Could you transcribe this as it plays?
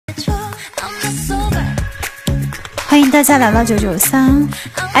欢迎大家来到993，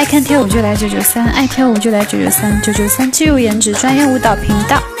爱看跳舞就来993，爱跳舞就来993，993自由颜值专业舞蹈频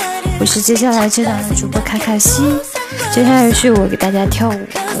道。我是接下来这档的主播卡卡西，接下来是我给大家跳舞。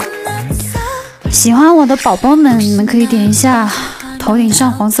喜欢我的宝宝们，你们可以点一下头顶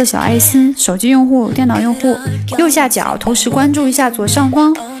上黄色小爱心，手机用户、电脑用户右下角同时关注一下左上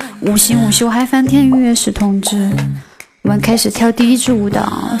方5星午休嗨翻天预约时通知。我们开始跳第一支舞蹈，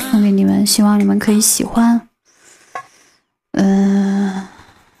送给你们，希望你们可以喜欢。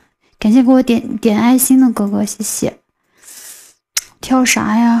感谢给我点爱心的哥哥，谢谢。跳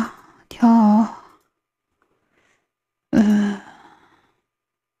啥呀？跳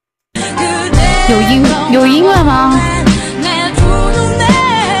有音乐吗？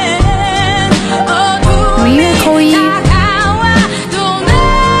有音乐扣一。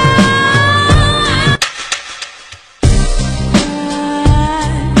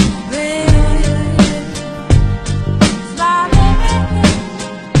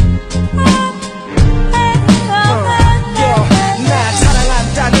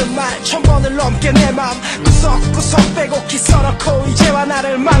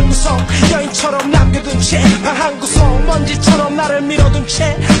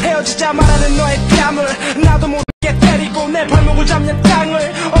헤어지자 말하는 너의 뺨을 나도 모르게 때리고 내 발목을 잡는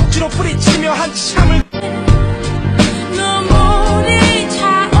땅을 억지로 부딪히며 한참을 눈물이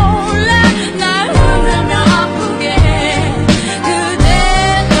차올라 날 흔들며 아프게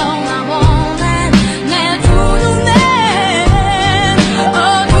그대 떠나보낸 내 두 눈에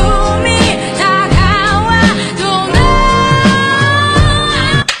어둠이 다가와 또 나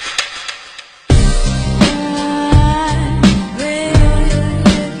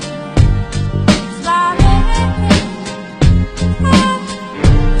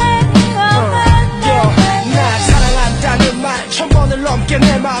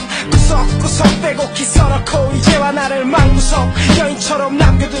내 맘 구석구석 빼곡히 써놓고 이제와 나를 망구석 여인처럼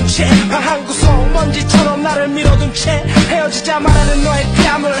남겨둔 채 방 한 구석 먼지처럼 나를 밀어둔 채 헤어지자 말하는 너의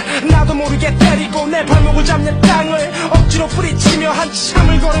뺨을 나도 모르게 때리고 내 발목을 잡는 땅을 억지로 부딪히며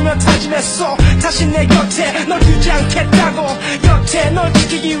한참을 걸으며 다짐했어 다시 내 곁에 널 두지 않겠다고 여태 널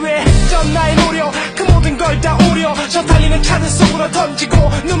지키기 위해 했던 나의 노력 그 모든 걸 다 오려 저 달리는 카드 속으로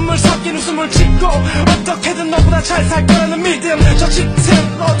던지고 눈물 섞인 웃음을 짓고 어떻게든 너보다 잘 살 거라는 믿음 저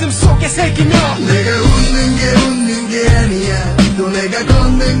짙은 어둠 속에 새기며 내가 웃는 게 아니야 또 내가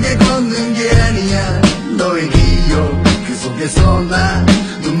걷는 게 아니야 너의 기억 그 속에서 나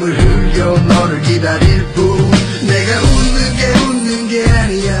눈물 흘려 너를 기다릴 뿐 내가 웃는 게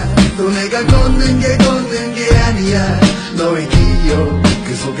아니야 또 내가 걷는 게 아니야 너의 기억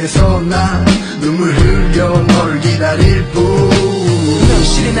그 속에서 나 눈물 흘려 너를 기다릴 뿐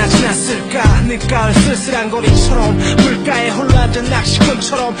실이나 지났을까 늦가을 쓸쓸한 거리처럼 물가에 홀로 앉은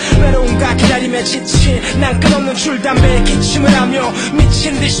낚시꾼처럼 외로움과 기다림에 지친 난 끝없는 줄담배에 기침을 하며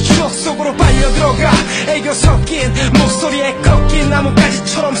미친 듯이 추억 속으로 빨려들어가 애교 섞인 목소리에 꺾인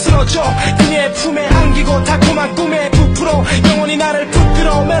나뭇가지처럼 쓰러져 그녀의 품에 안기고 달콤한 꿈에 부풀어 영원히 나를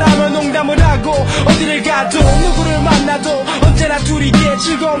붙들어 매라며 농담을 하고 어디를 가도 누구를 만나도 언제나 둘이게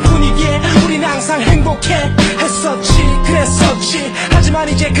즐거운 분위기에 우린 항상 행복해 했었지 그랬었지 하지만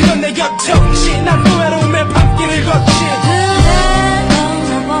이제 그건 내 곁에 없지 난 또 외로움의 밤길을 걷지 그대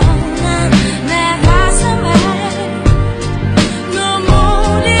떠나보낸 내 가슴에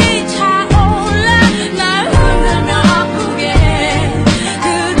눈물이 차올라 날 흔들며 아프게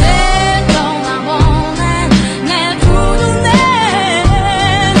그대 떠나보낸 내 두 눈에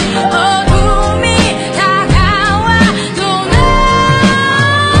어둠이 다가와 또 나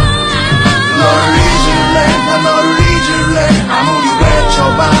너를 잊을래 난 너를 잊을래 아무리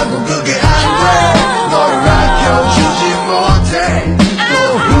외쳐봐도 그게 안 돼 너를 아껴주지 못해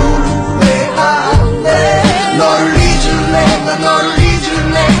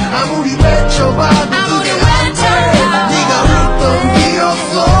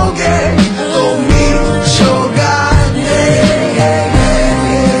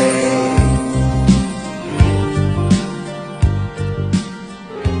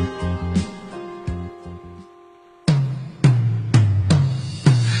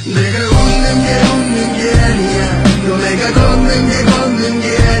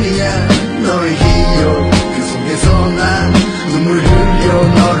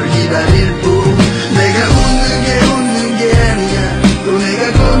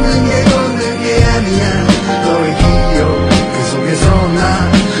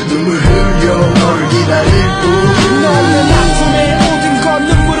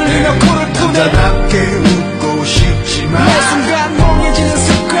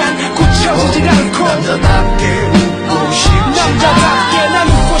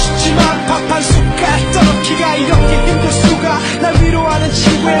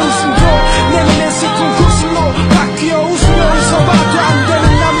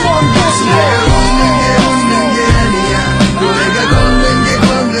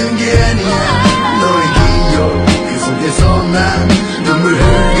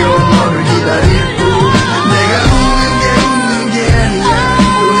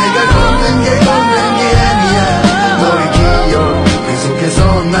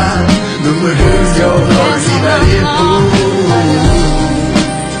물려 널 기다릴 뿐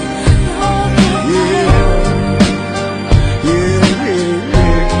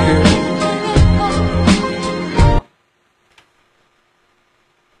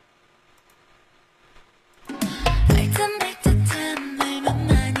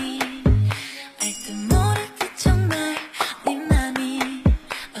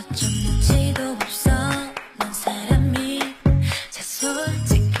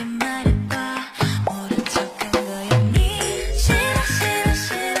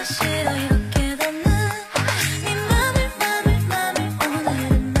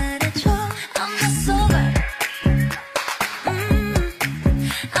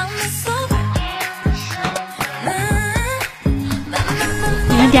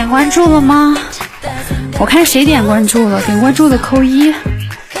点关注了吗？我看谁点关注了，点关注的扣一，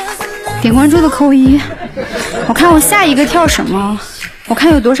点关注的扣一。我看我下一个跳什么？我看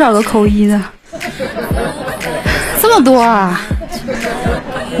有多少个扣一的？这么多啊！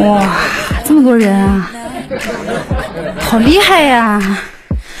哇，这么多人啊，好厉害呀！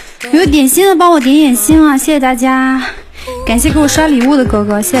有点心的帮我点点心啊，谢谢大家。感谢给我刷礼物的哥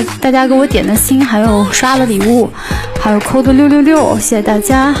哥，谢谢大家给我点的心，还有刷了礼物，还有扣的666，谢谢大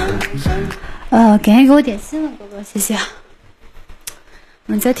家。感谢给我点心的哥哥，谢谢。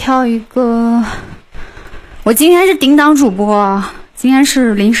我们再挑一个，我今天是顶档主播，今天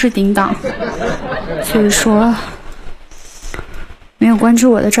是临时顶档，所以说没有关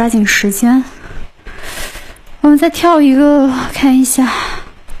注我的抓紧时间。我们再挑一个，看一下，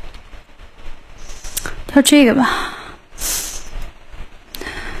挑这个吧。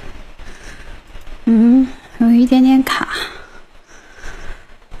有一点点卡。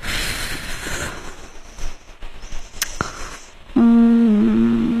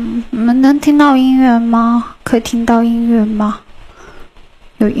你们能听到音乐吗？可以听到音乐吗？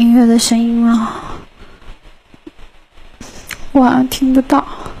有音乐的声音吗？我好像听不到。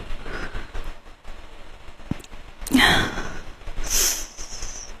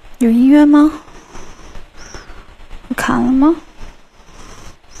有音乐吗？卡了吗？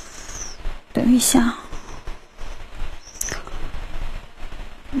等一下。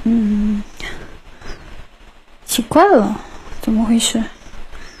奇怪了，怎么回事？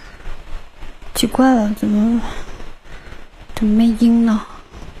奇怪了，怎么没音呢？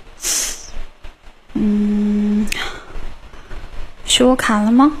是我卡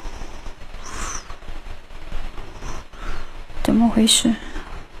了吗？怎么回事？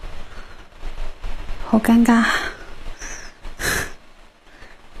好尴尬。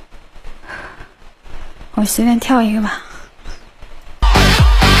我随便跳一个吧。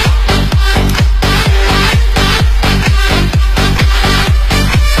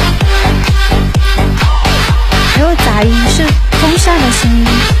没有杂音，是风扇的声音。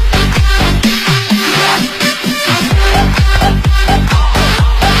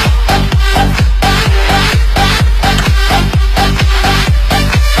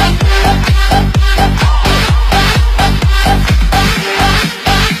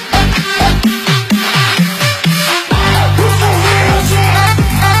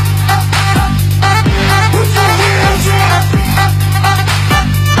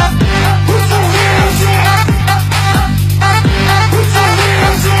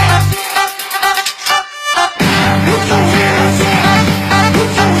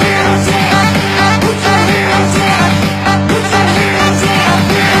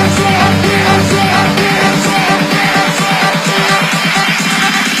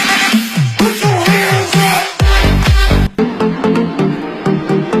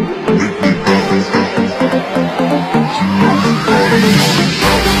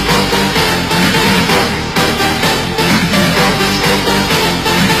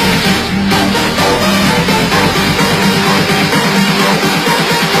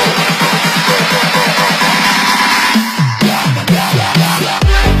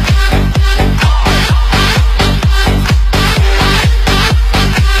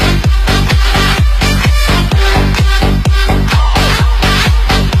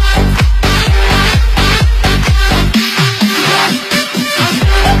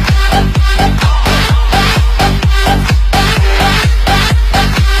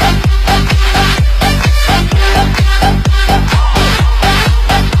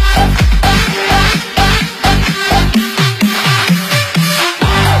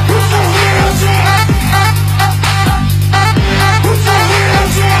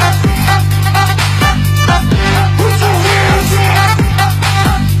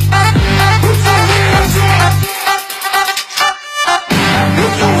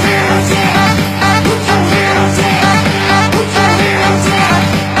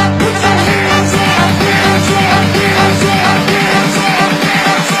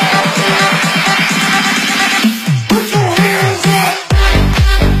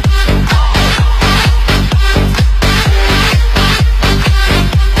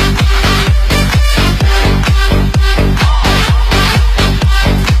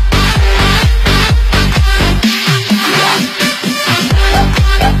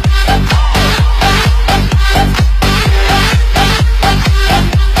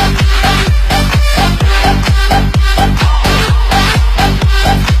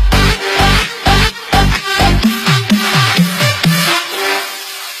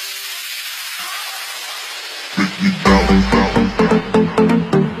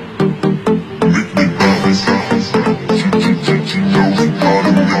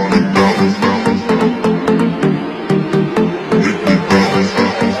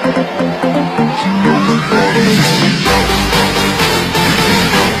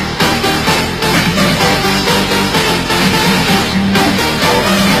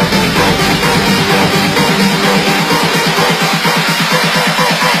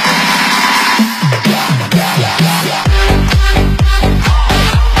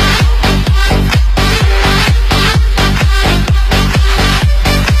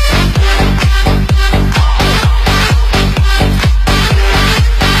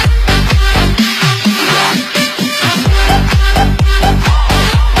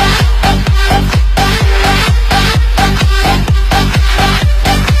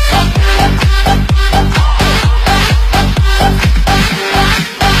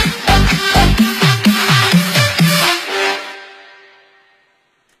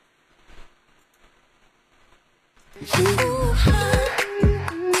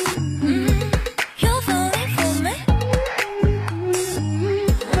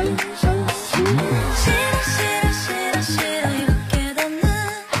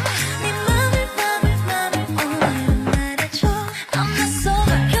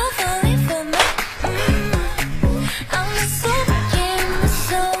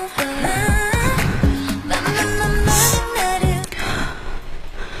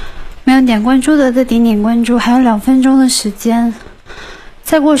没有点关注的再点点关注，还有2分钟的时间，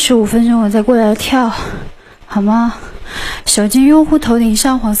再过15分钟我再过来跳，好吗？手机用户头顶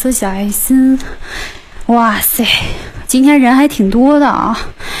上黄色小爱心，哇塞，今天人还挺多的啊！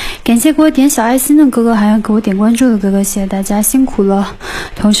感谢给我点小爱心的哥哥，还有给我点关注的哥哥，谢谢大家辛苦了。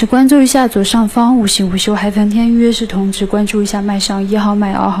同时关注一下左上方午休海粉天预约式通知，关注一下麦上1号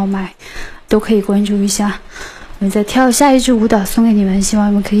麦2号麦，都可以关注一下。我们再跳下一支舞蹈送给你们，希望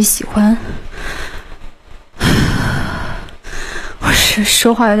你们可以喜欢。我是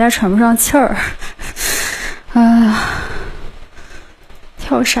说话有点喘不上气儿，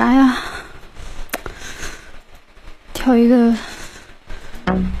跳啥呀？跳一个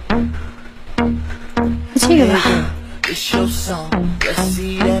这个吧。It's your song, let's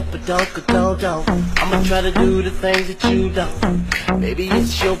see that, but don't. I'ma try to do the things that you don't. Maybe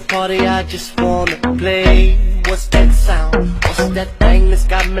it's your party, I just wanna play. What's that sound? What's that thing that's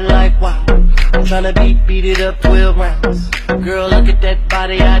got me like wow? I'm tryna beat it up 12 rounds. Girl, look at that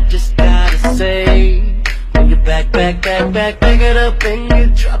body, I just gotta say. When you back it up and you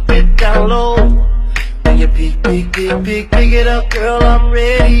drop it down low. When you pick it up, girl, I'm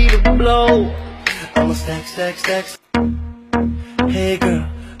ready to blow. I'ma stack. Hey girl,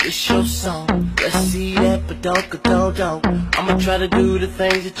 it's your song. Let's see that, but don't. I'ma try to do the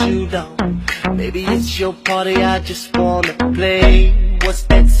things that you don't. Maybe it's your party, I just wanna play. What's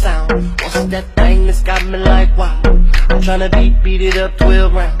that sound? What's that thing that's got me like wow? I'm tryna beat it up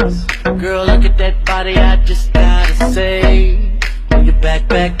 12 rounds. Girl, look at that body, I just gotta say. When you back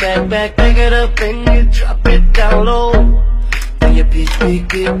it up and you drop it down low. When you pick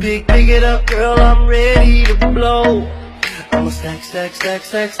it up, girl, I'm ready to blow. I'ma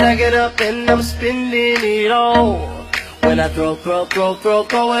stack it up and I'm spending it all. When I throw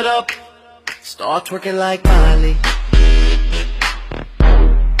it up, start twerking like Miley.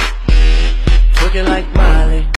 Twerking like Miley.